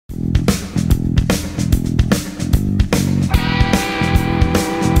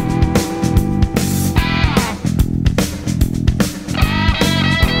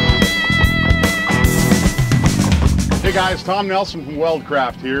guys, Tom Nelson from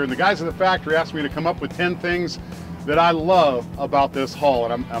Weldcraft here, and the guys at the factory asked me to come up with 10 things that I love about this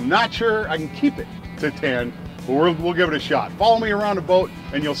hull, and I'm not sure I can keep it to 10, but we'll give it a shot. Follow me around a boat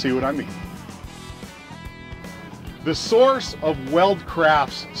and you'll see what I mean. The source of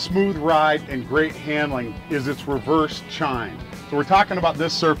Weldcraft's smooth ride and great handling is its reverse chine. So we're talking about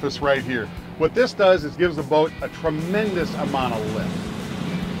this surface right here. What this does is gives the boat a tremendous amount of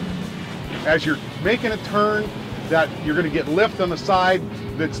lift. As you're making a turn, that you're going to get lift on the side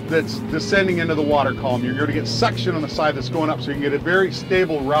that's descending into the water column. You're going to get suction on the side that's going up, so you can get a very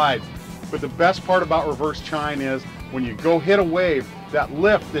stable ride. But the best part about reverse chine is when you go hit a wave, that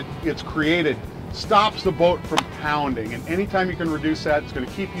lift that it's created stops the boat from pounding. And anytime you can reduce that, it's going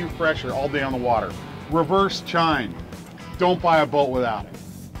to keep you fresher all day on the water. Reverse chine. Don't buy a boat without it.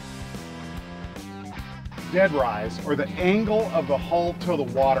 Dead rise, or the angle of the hull to the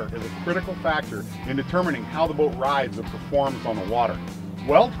water, is a critical factor in determining how the boat rides and performs on the water.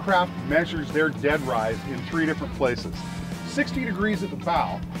 Weldcraft measures their dead rise in 3 different places. 60 degrees at the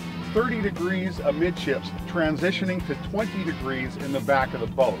bow, 30 degrees amidships, transitioning to 20 degrees in the back of the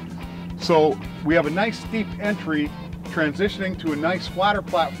boat. So we have a nice steep entry transitioning to a nice flatter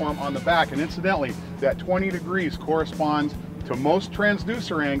platform on the back, and incidentally, that 20 degrees corresponds to most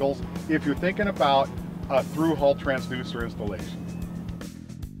transducer angles if you're thinking about a through hull transducer installation.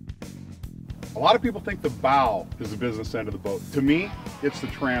 A lot of people think the bow is the business end of the boat. To me, it's the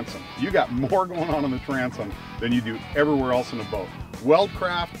transom. You got more going on in the transom than you do everywhere else in the boat.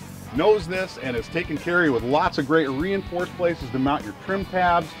 Weldcraft knows this and has taken care of you with lots of great reinforced places to mount your trim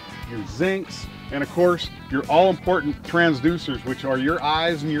tabs, your zincs, and of course your all-important transducers, which are your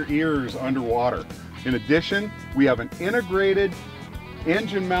eyes and your ears underwater. In addition, we have an integrated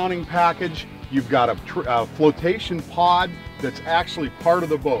engine mounting package. You've got a flotation pod that's actually part of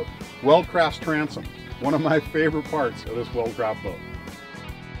the boat. Weldcraft's transom, one of my favorite parts of this Weldcraft boat.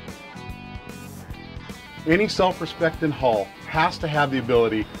 Any self-respecting hull has to have the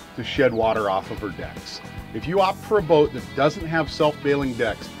ability to shed water off of her decks. If you opt for a boat that doesn't have self-bailing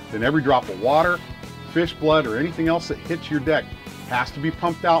decks, then every drop of water, fish blood, or anything else that hits your deck has to be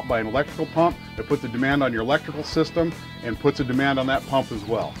pumped out by an electrical pump that puts a demand on your electrical system and puts a demand on that pump as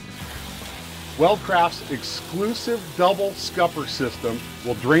well. Weldcraft's exclusive double scupper system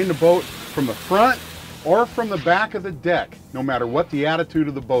will drain the boat from the front or from the back of the deck, no matter what the attitude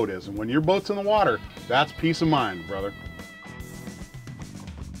of the boat is. And when your boat's in the water, that's peace of mind, brother.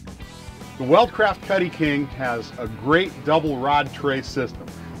 The Weldcraft Cuddy King has a great double rod tray system.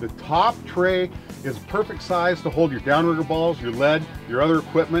 The top tray is perfect size to hold your downrigger balls, your lead, your other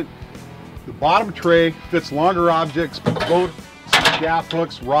equipment. The bottom tray fits longer objects, boats, gaff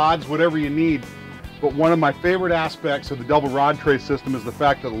hooks, rods, whatever you need. But one of my favorite aspects of the double rod tray system is the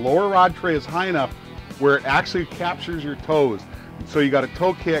fact that the lower rod tray is high enough where it actually captures your toes. So you got a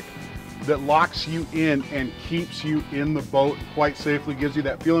toe kick that locks you in and keeps you in the boat quite safely, gives you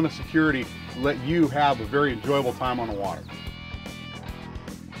that feeling of security to let you have a very enjoyable time on the water.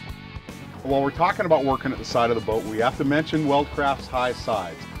 While we're talking about working at the side of the boat, we have to mention Weldcraft's high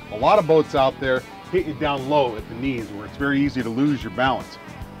sides. A lot of boats out there hit you down low at the knees where it's very easy to lose your balance.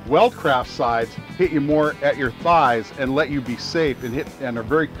 Weldcraft sides hit you more at your thighs and let you be safe and are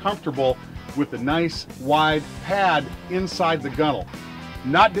very comfortable with a nice wide pad inside the gunnel.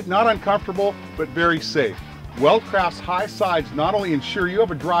 Not uncomfortable, but very safe. Weldcraft's high sides not only ensure you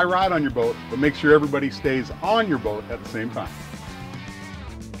have a dry ride on your boat, but make sure everybody stays on your boat at the same time.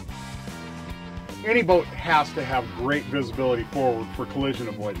 Any boat has to have great visibility forward for collision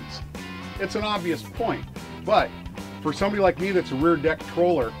avoidance. It's an obvious point, but for somebody like me that's a rear deck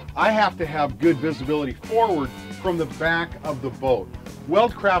troller, I have to have good visibility forward from the back of the boat.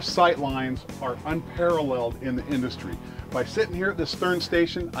 Weldcraft sight lines are unparalleled in the industry. By sitting here at the stern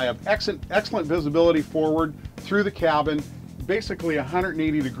station, I have excellent visibility forward through the cabin, basically a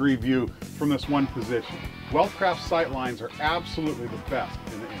 180-degree view from this one position. Weldcraft sight lines are absolutely the best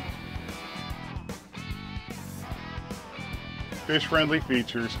in the industry. Fish-friendly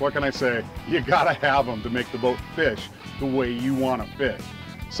features, what can I say? You gotta have them to make the boat fish the way you want to fish.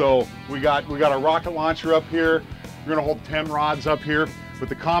 So we got a rocket launcher up here. We're gonna hold 10 rods up here, but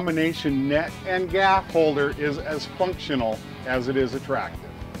the combination net and gaff holder is as functional as it is attractive.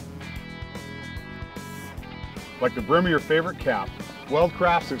 Like the brim of your favorite cap,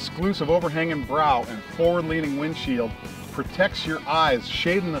 Weldcraft's exclusive overhanging brow and forward-leaning windshield protects your eyes,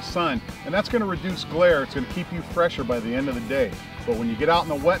 shading the sun, and that's going to reduce glare. It's going to keep you fresher by the end of the day. But when you get out in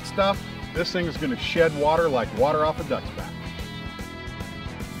the wet stuff, this thing is going to shed water like water off a duck's back.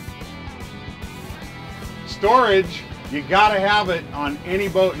 Storage, you got to have it on any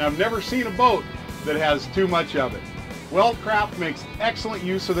boat, and I've never seen a boat that has too much of it. Weldcraft makes excellent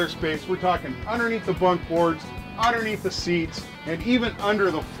use of their space. We're talking underneath the bunk boards, underneath the seats, and even under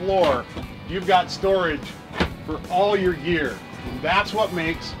the floor. You've got storage for all your gear. And that's what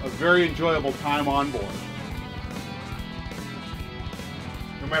makes a very enjoyable time on board.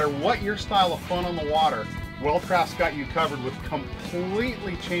 No matter what your style of fun on the water, Weldcraft's got you covered with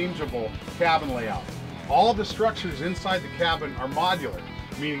completely changeable cabin layout. All the structures inside the cabin are modular,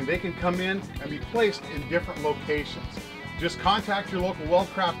 meaning they can come in and be placed in different locations. Just contact your local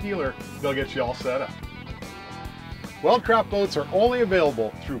Weldcraft dealer, they'll get you all set up. Weldcraft boats are only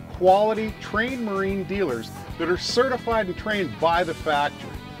available through quality, trained marine dealers that are certified and trained by the factory.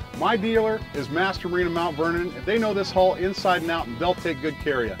 My dealer is Master Marine of Mount Vernon, and they know this hull inside and out, and they'll take good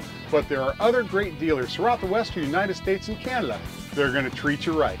care of you. But there are other great dealers throughout the western United States and Canada that are going to treat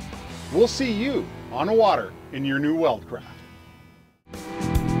you right. We'll see you on the water in your new Weldcraft.